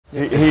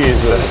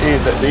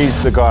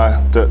He's the guy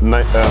that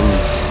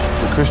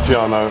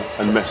Cristiano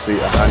and Messi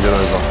are handing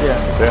over. Yeah,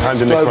 they're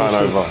handing the crown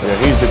over. Yeah,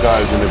 he's the guy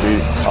who's going to be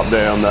up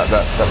there on that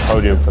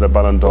podium for the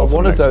Ballon d'Or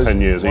for the next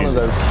 10 years. One of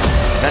those.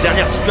 La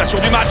dernière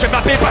situation du match,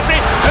 Mbappé est passé.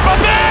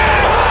 Mbappé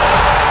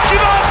qui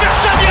va en faire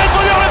Xavi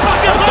introduire le parc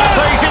des Princes.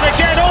 Mbappe's in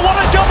again. Oh, what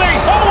a dummy!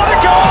 Oh, what a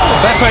goal!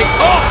 Mbappé,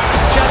 oh,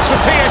 chance for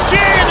PSG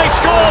and they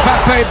score.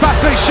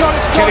 Mbappé shot,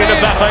 it's gone in.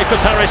 Kylian Mbappé for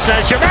Paris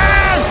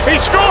Saint-Germain.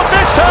 He scored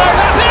this time.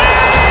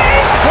 Mbappé!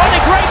 What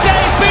a great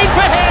day it's been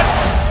for him.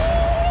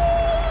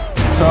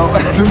 So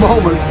at the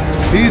moment,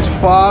 he's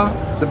far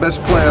the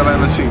best player I've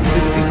ever seen.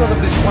 He's not of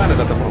this planet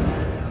at the moment.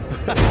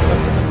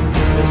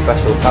 A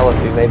special talent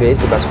who maybe is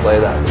the best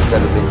player that has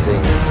ever been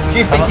seen. Do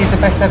you think he's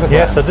the best ever player?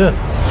 Yes, I do.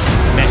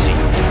 Messi.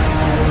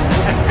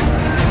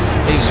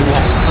 Leaves the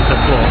one on the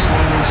floor.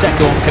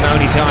 Second one can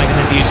only dive and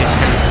then use his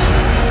hands.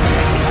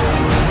 Messi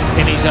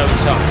in his own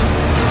time.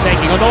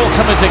 Taking on all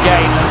comers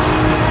again.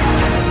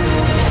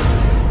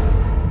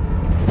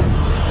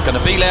 It's going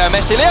to be Lionel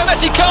Messi. Lionel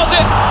Messi curls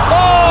it!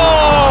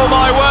 Oh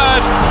my word!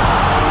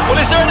 Well,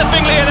 is there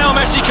anything Lionel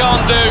Messi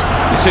can't do?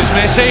 This is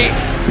Messi.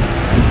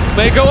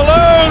 May go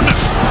alone.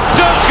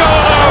 Does go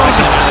alone.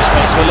 There's a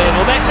space for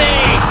Lionel Messi.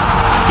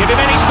 Give him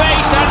any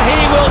space and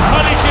he will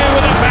punish you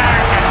with a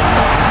bang.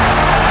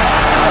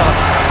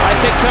 I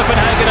think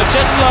Copenhagen have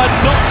just learned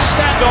not to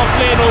stand off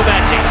Lionel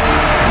Messi.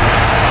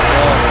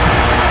 Oh.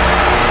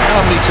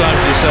 How many times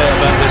do you say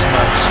about this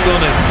match?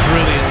 Stunning,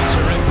 brilliant,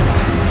 terrific.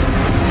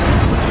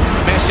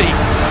 Messi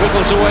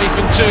wiggles away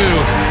from two.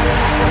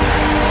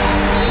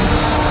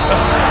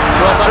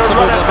 Well, that's the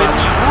move of the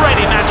match. Great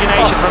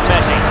imagination from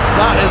Messi.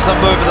 That is the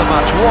move of the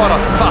match. What a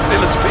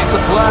fabulous piece of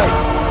play.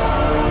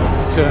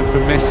 Turn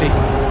from Messi.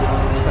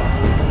 It's that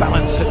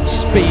balance and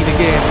speed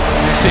again.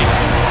 Messi.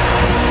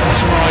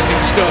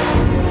 Mesmerising stuff.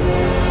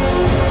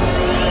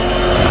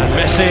 And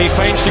Messi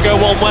feigns to go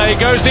one way,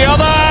 goes the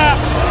other.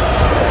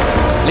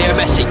 Leo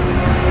Messi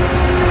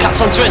cuts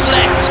onto his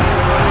left.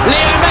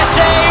 Leo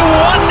Messi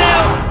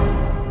 1-0.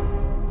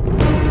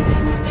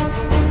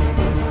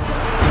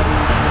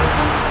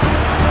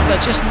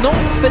 Just not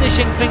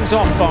finishing things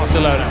off,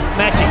 Barcelona.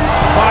 Messi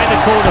by the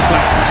corner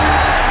flag.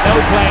 No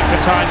playing for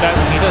time though.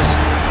 He does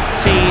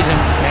tease and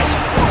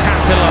Messi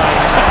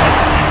tantalise.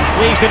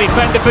 Leaves the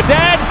defender for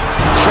dead.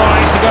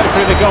 Tries to go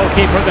through the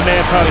goalkeeper at the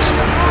near post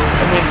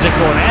and wins a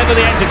corner. Ever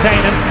the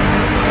entertainer,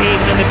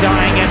 even in the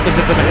dying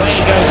embers of the match.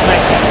 Away goes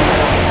Messi.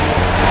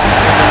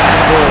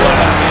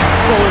 Barcelona in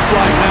full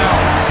flight now.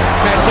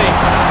 Messi.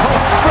 Oh,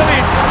 it's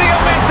brilliant. Leo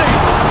Messi.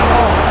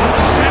 Oh, and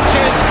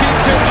Sanchez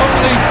keeps it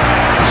only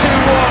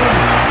 2-1.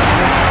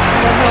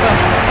 Another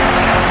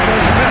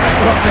mesmeric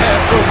run there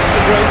from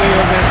the great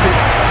Leo Messi.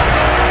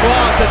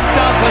 Well, it's a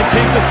dazzling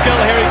piece of skill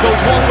here. He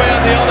goes one way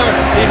and the other.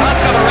 He has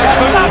got a right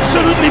That's foot.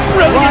 absolutely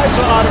brilliant!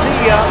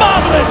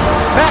 Marvellous!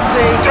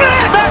 Messi!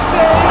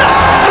 Messi! No!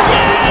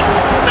 Again!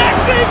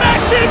 Messi!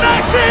 Messi!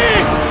 Messi!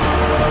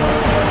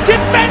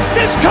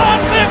 Defences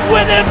can't live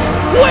with him!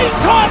 We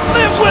can't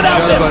live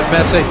without him! About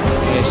Messi.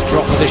 Here's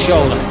drop of the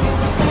shoulder.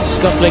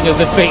 Scuttling of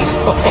the feet.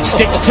 It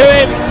sticks to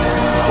him.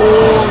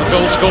 Oh, the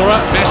goal scorer,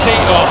 Messi,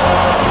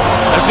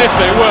 as if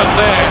they weren't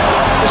there.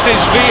 This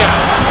is Villa.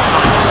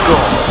 Time to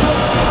score.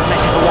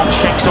 Messi for one,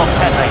 shakes on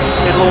Pepe.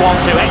 Little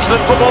 1-2,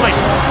 excellent football this.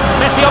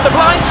 Messi on the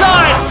blind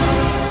side.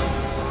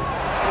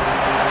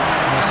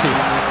 Messi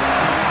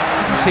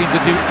didn't seem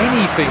to do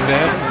anything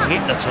there.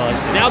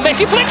 Hypnotised. Now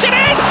Messi flicks it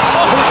in.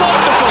 Oh,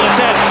 wonderful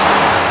attempt.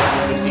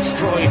 He's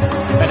destroyed.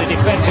 Better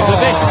defences than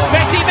this.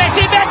 Messi,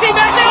 Messi, Messi,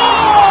 Messi.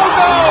 Oh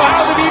no!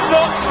 How did he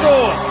not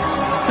score?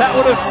 That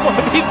would have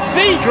been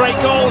the great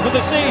goal of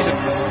the season.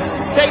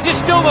 They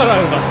just still not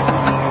over.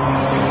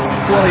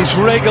 Well, he's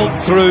wriggled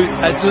through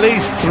at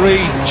least 3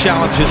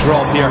 challenges,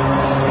 Rob, here.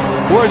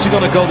 Where's he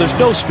going to go? There's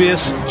no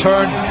space.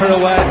 Turn,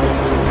 pirouette.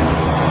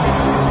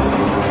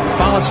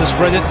 Balance is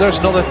brilliant. There's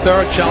another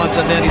third challenge,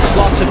 and then he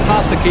slots it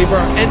past the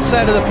keeper,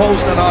 inside of the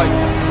post and out.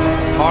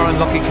 How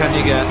unlucky can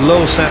you get?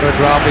 Low centre of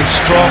gravity,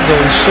 strong though,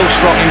 he's so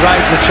strong, he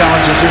rides the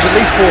challenges. There's at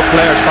least 4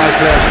 players, 5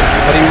 players,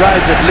 but he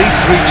rides at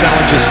least 3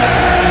 challenges.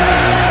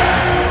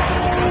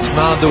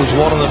 Nando's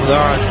one of them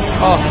there, and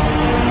oh,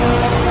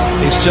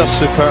 he's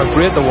just superb,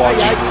 great to watch.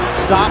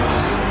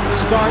 Stops,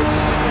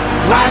 starts,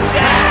 drags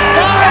past,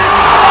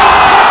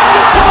 takes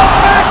it to the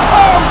back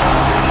post!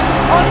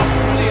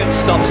 Brilliant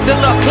stop, still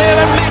not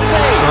clear, and Messi!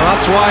 Well,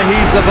 that's why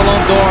he's the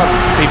Ballon d'Or.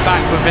 Be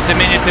back with the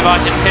diminutive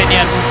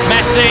Argentinian.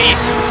 Messi,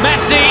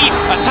 Messi,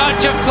 a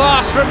touch of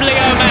class from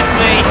Leo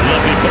Messi.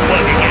 Lovely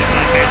footwork again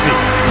by Messi.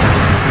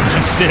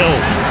 And still,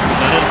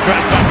 a little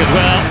crack back as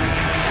well.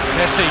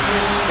 Messi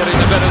getting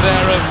the better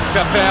there of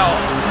Capel.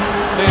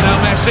 Lionel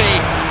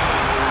Messi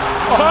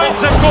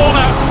finds a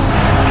corner.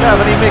 Yeah,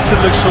 but he makes it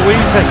look so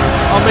easy.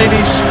 I mean,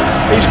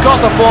 he's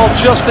got the ball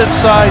just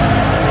inside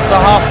the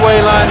halfway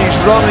line. He's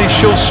running, he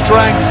shows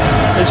strength.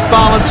 His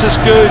balance is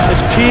good,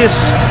 his pace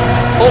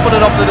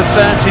opening up the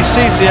defence. He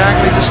sees the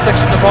angle, he just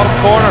sticks it in the bottom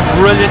corner.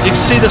 Brilliant. You can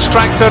see the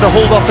strength there to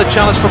hold off the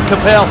challenge from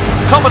Capel.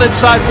 Coming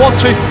inside,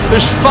 1-2.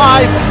 There's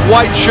 5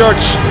 white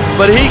shirts,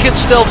 but he can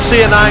still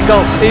see an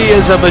angle. He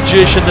is a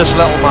magician, this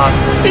little man.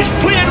 He's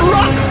playing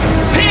rock,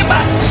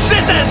 paper,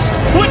 scissors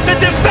with the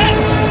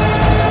defence.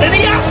 And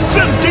he asks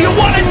him, do you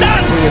want to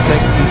dance? You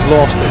think he's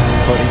lost it,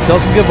 but he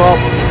doesn't give up.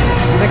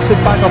 Snicks it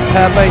back on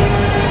Pepe.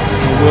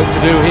 Work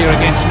to do here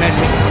against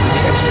Messi. He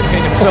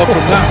extricate himself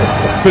from that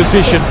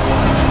position.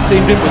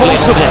 Seemed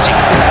impossible.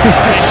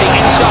 Messi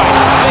inside.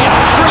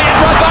 Villa, brilliant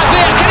run by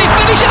Villa. Can he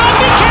finish it off?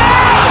 He can!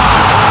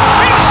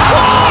 It's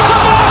 4 to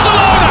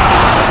Barcelona!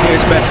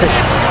 Here's Messi.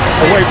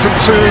 Away from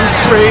 2,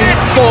 3,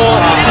 4.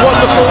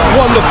 Wonderful,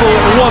 wonderful,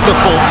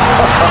 wonderful.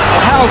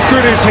 How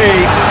good is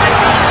he?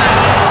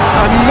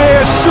 A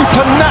near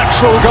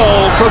supernatural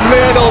goal from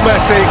Lionel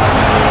Messi.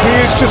 He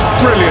is just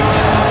brilliant.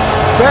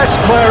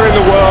 Best player in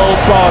the world,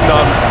 bar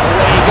none.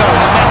 There he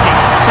goes. Messi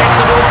takes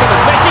a walk of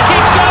it. Messi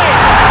keeps going.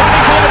 And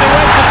he's the only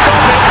way to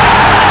stop it.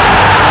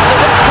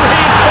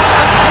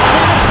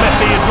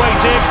 Messi is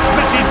waiting.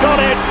 Messi's got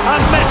it.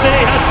 And Messi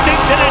has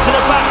dinked it into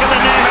the back of the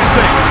net.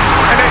 Messi.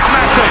 And it's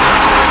Messi.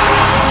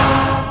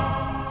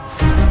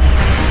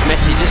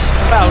 Messi just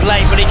fouled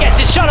late, but he gets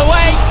his shot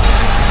away.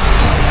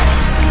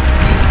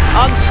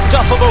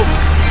 Unstoppable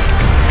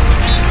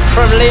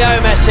from Leo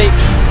Messi.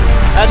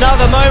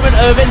 Another moment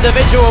of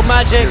individual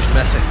magic. Here's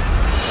Messi.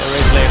 There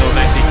is Lionel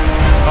Messi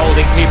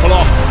holding people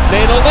off.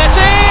 Lionel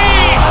Messi!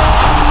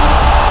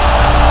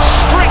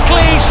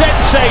 Strictly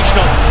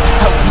sensational.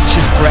 That was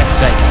just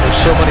breathtaking.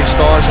 There's so many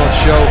stars on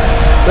show.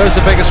 There's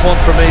the biggest one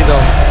for me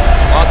though.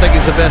 I think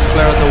he's the best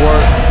player in the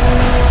world.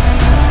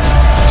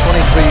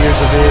 23 years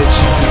of age.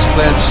 He's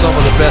playing some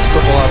of the best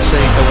football I've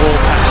seen. The world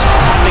pass.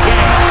 And again,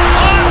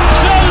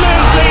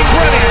 absolutely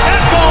brilliant.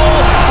 That goal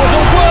was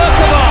a work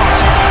of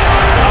art.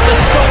 And the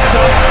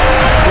sculptor,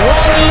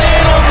 one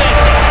Lionel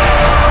Messi.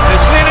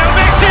 It's Lionel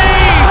Messi!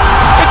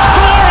 It's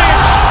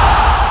glorious!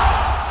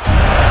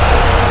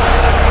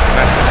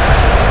 Messi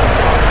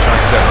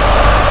trying to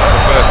have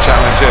the first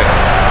challenge in.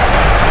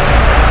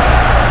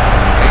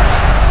 8.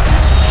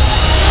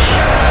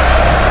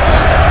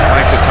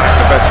 Make attack,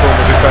 the best form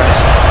of defence.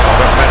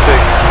 But Messi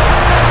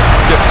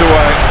skips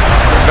away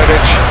from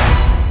Vidic.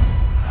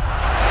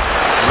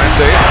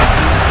 Messi.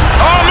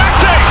 Oh,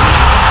 Messi!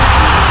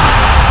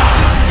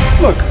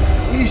 Look,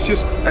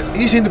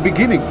 he's in the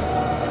beginning.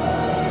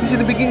 He's in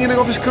the beginning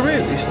of his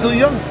career. He's still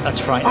young. That's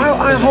frightening.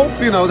 I hope,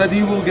 that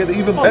he will get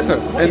even better.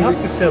 Well, you have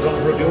to say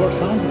that Rugby works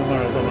hard than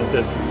Maradona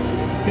did.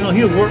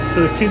 He'll work for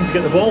the team to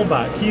get the ball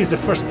back. He is the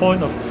first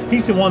point of.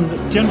 He's the one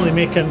that's generally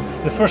making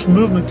the first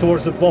movement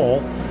towards the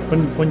ball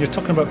when you're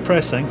talking about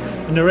pressing,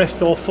 and the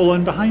rest all follow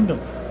in behind him.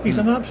 He's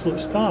an absolute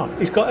star.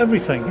 He's got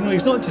everything.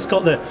 He's not just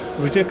got the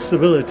ridiculous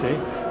ability,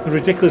 the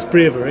ridiculous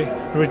bravery,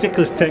 the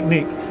ridiculous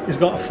technique. He's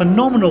got a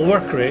phenomenal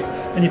work rate,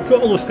 and you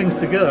put all those things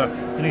together,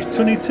 and he's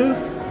 22.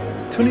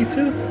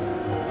 22.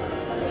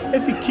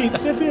 If he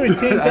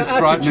retains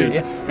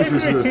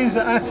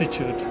that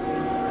attitude,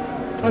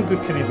 how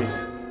good can he be?